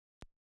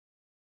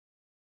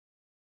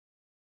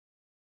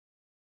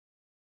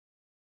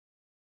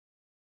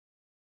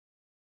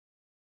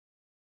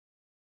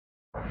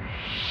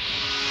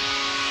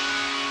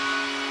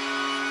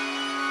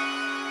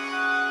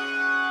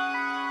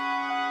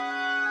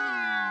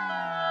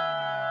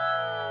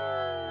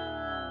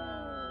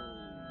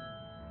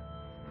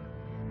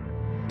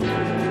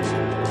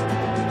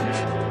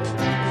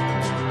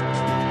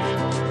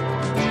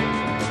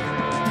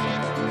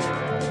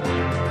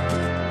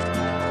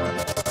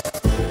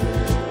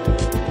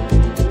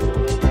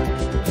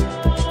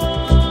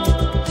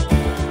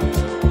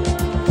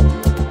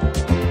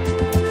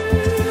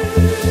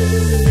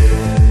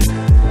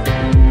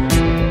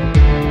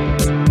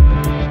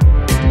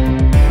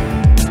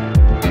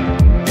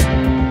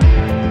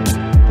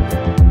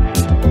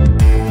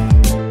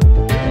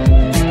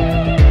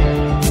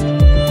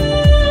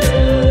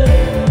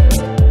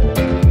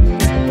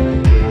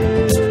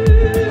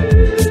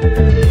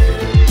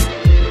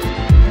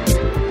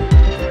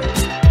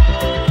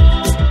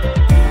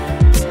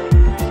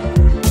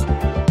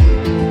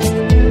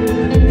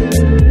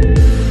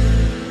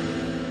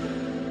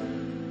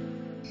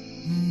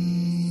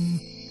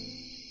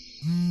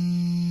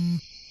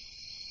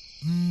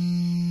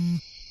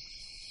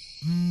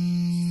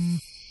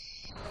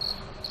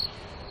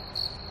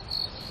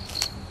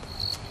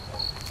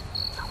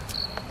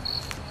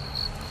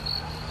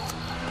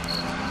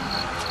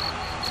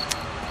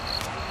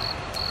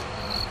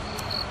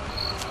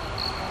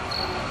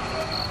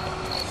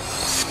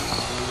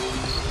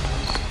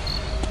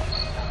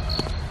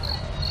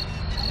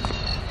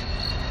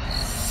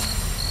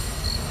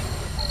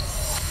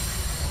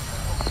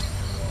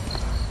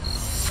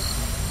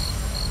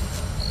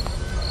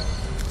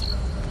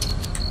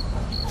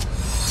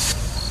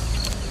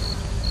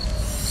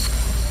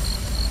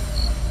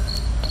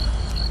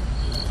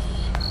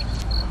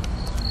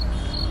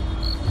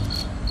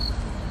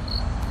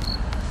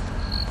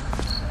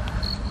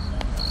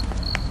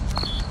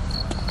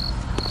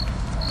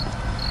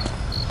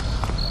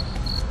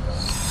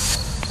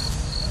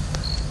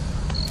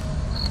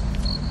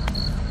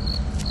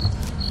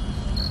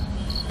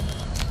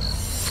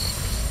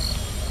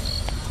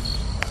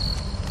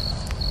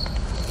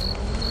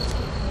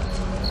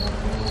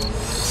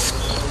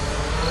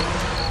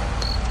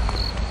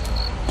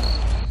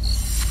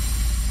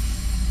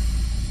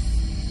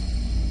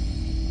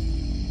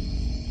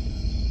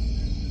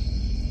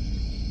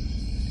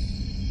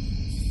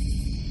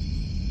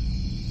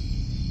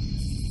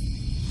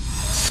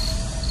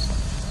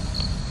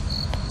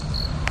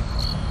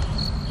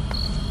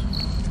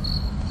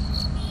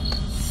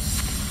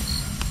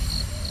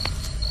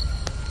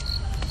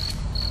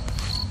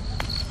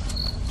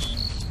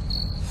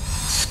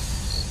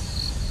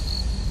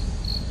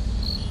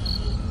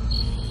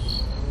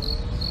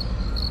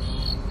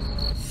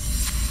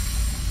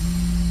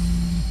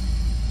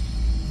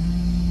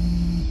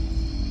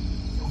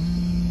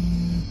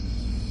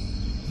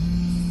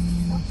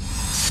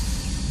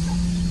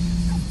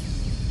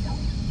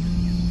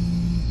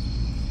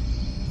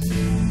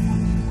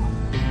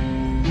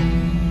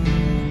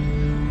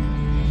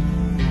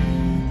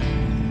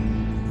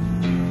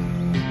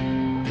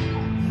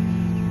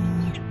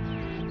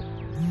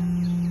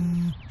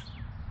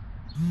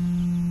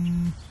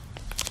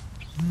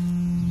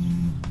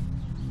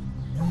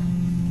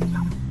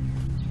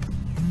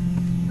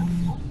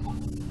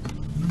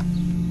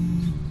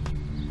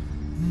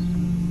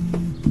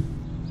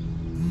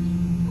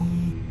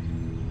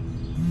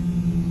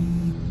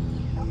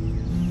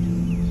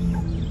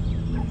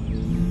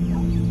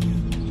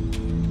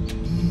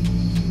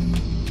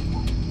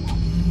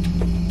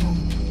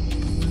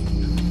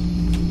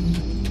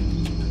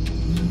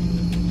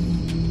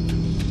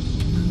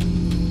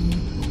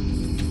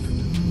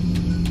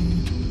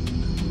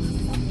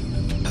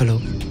Hello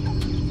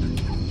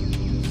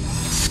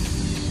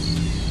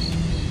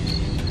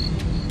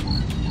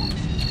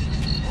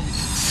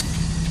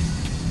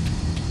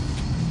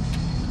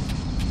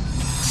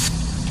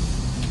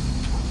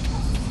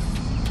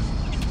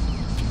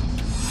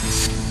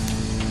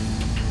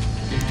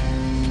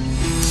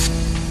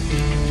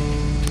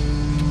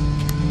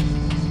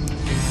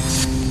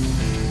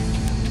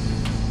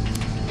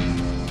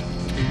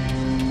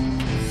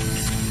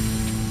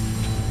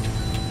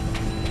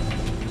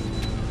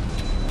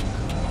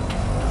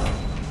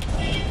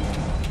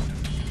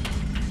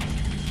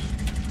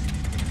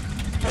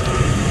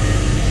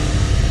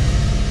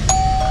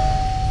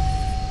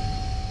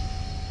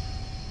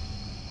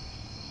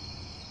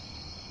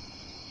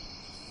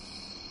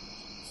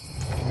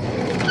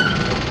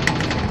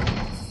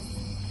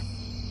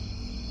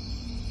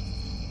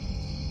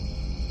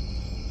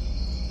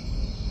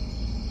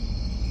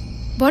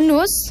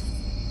भन्नुहोस्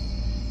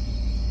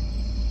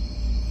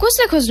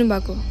कसले खोज्नु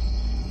भएको?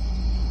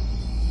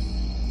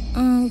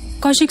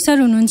 कौशिक सर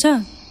हुनुहुन्छ?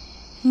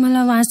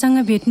 मलाई उहाँसँग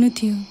भेट्नु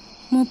थियो।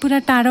 म पुरा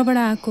टाढोबाट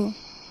आएको।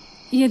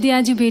 यदि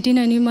आज भेटिन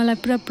भने मलाई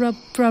पुरा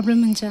प्रब्लम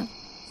हुन्छ।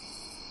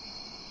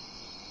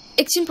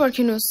 एकछिन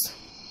पर्खिनुहोस्।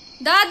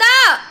 दादा,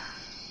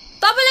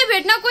 तपाईलाई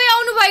भेट्न कोही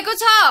आउनु भएको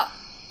छ?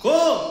 को?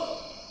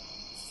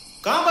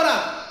 कहाँबाट?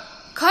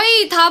 खै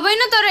थाहा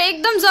भएन, तर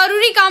एकदम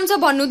जरुरी काम छ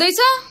भन्नुहुँदैछ।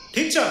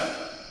 ठीक छ,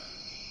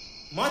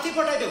 माथि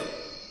पठाइदेऊ।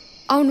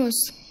 आउनुहोस्।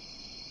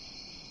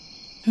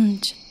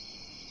 हुन्छ।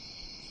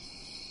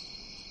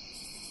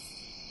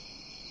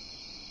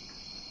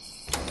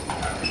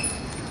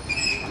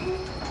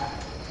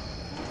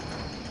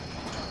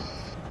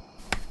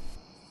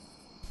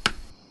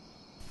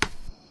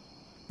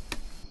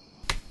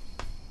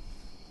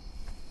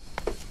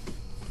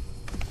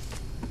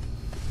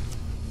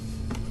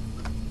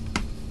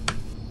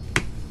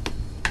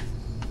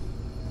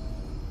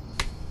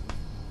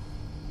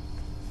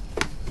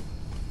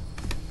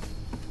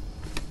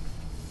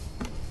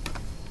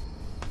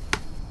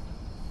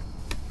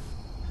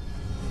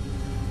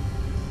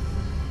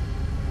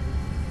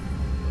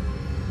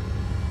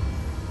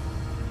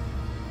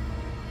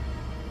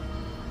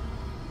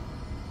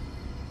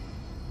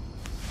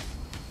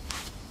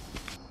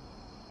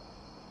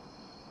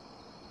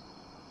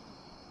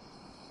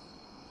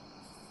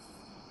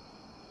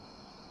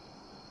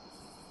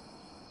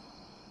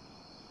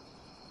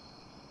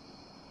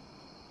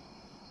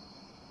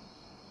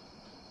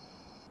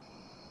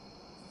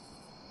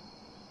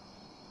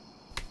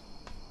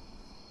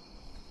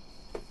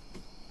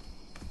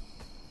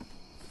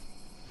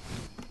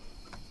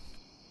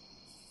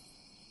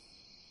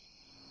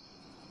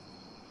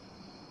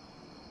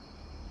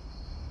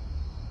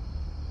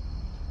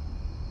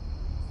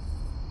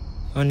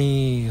 अनि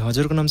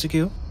हजुरको नाम चाहिँ के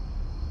हो?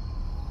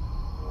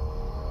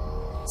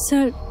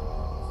 सर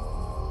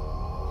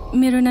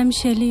मेरो नाम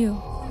शेली हो।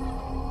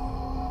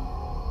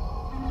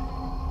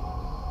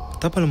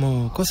 तपाईँलाई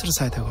म कसरी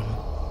सहायता गर्नु?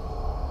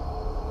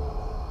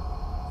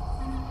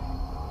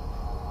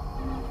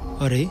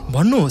 अरे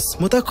भन्नुहोस्,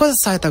 म त कसरी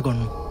सहायता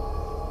गर्नु?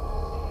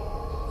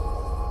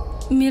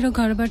 मेरो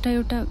घरबाट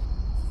एउटा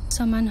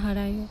सामान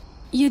हरायो।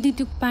 यदि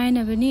त्यो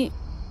पाएन भने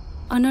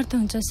अनर्थ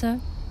हुन्छ सर।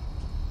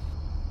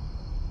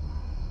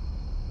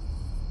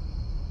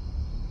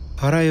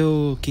 हरायो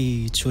कि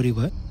चोरी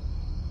भयो?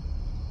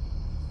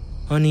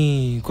 अनि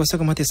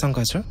कसैको माथि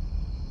शङ्का छ?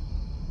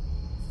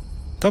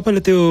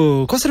 तपाईँले त्यो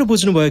कसरी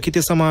बुझ्नुभयो कि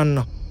त्यो सामान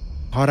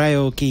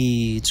हरायो कि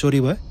चोरी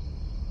भयो?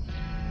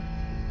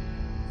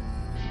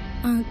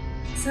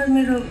 सर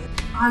मेरो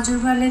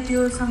हजुरबाले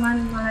त्यो सामान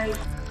मलाई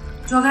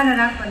जोगाएर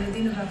राख भन्ने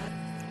दिनुभएको।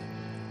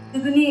 त्यो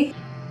पनि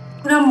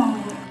पुरा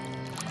महँगो।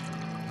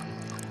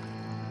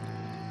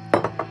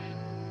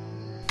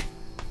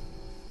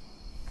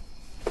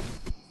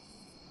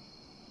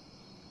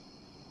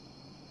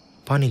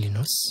 पानी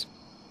लिनुहोस्।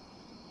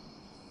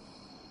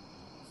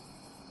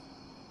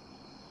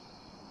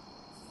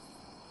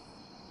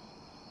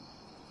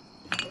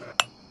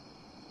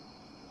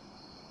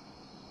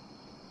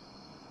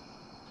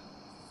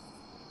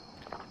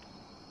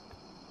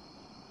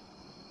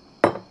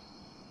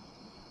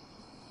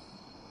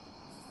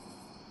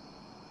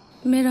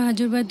 मेरो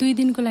हजुरबा 2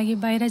 दिनको लागि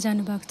बाहिर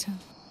जानुभएको छ।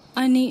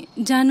 अनि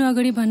जानु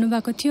अगाडि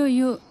भन्नुभएको थियो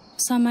यो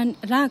सामान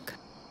राख,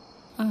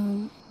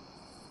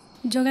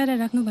 जोगाएर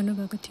राख्नु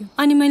भन्नुभएको थियो।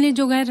 अनि मैले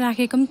जोगाएर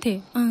राखेको पनि थिएँ,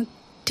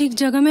 ठिक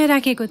जग्गामै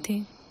राखेको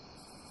थिएँ।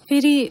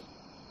 फेरि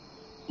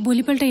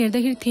भोलिपल्ट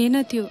हेर्दाखेरि थिएन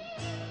त्यो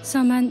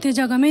सामान, त्यो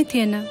जग्गामै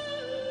थिएन।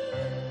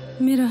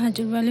 मेरो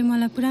हजुरबाले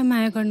मलाई पुरा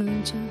माया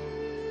गर्नुहुन्छ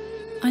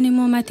अनि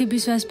म माथि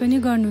विश्वास पनि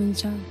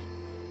गर्नुहुन्छ।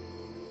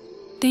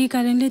 त्यही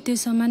कारणले त्यो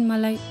सामान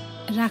मलाई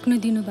राख्न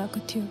दिनुभएको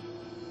थियो।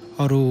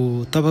 अरू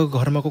तपाईँको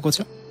घरमा को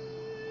छ?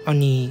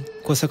 अनि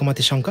कसैको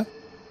माथि शङ्का?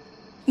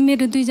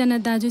 मेरो 2 जना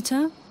दाजु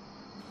छ,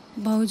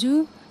 भाउजू,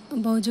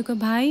 भाउजूको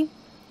भाइ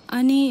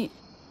अनि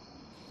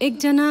 1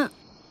 जना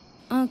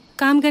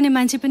काम गर्ने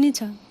मान्छे पनि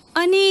छ।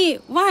 अनि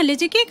उहाँहरूले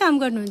चाहिँ के काम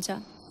गर्नुहुन्छ?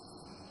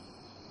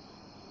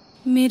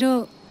 मेरो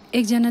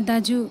 1 जना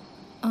दाजु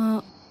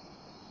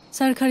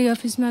सरकारी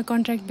अफिसमा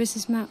कन्ट्र्याक्ट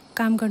बेसिसमा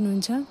काम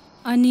गर्नुहुन्छ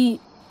अनि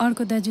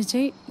अर्को दाजु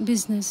चाहिँ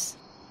बिजनेस।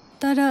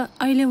 तर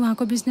अहिले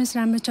उहाँको बिजनेस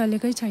राम्रो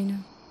चलेकै छैन।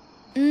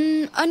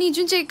 अनि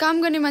जुन चाहिँ काम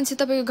गर्ने मान्छे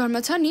तपाईँको घरमा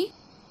छ नि,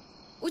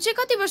 ऊ चाहिँ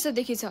कति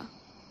वर्षदेखि छ?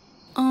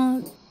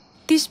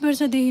 30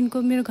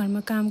 वर्षदेखिको मेरो घरमा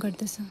काम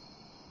गर्दछ।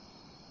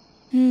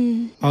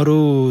 अरू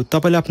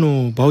तपाईँले आफ्नो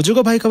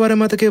भाउजूको भाइको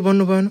बारेमा त के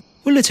भन्नु भएन?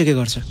 उसले चाहिँ के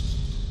गर्छ?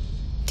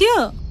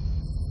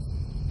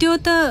 त्यो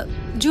त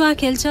जुवा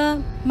खेल्छ,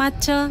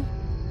 मात्छ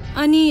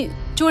अनि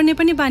चोर्ने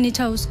पनि बानी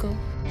छ उसको।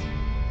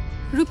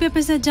 रुपियाँ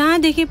पैसा जहाँ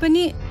देखे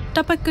पनि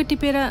टपक्क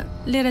टिपेर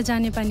लिएर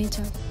जाने बानी छ।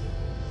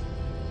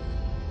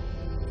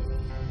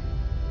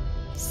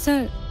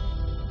 सर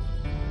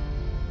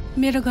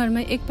मेरो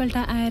घरमा एकपल्ट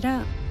आएर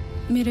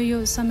मेरो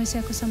यो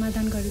समस्याको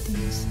समाधान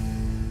गरिदिनुहोस्।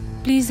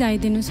 प्लिज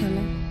आइदिनुहोस्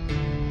होला।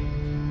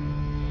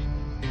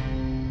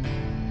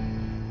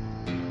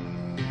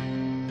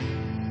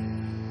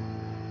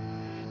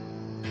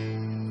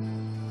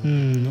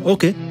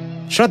 ओके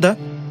श्रद्धा,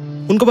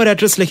 उनको बारे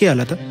एड्रेस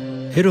लेखिहाल त।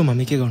 हेरौँ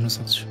हामी के गर्न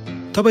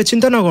सक्छौँ। तपाईँ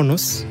चिन्ता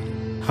नगर्नुहोस्,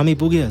 हामी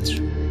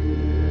पुगिहाल्छौँ।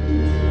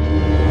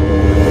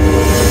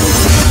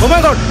 Oh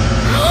my God!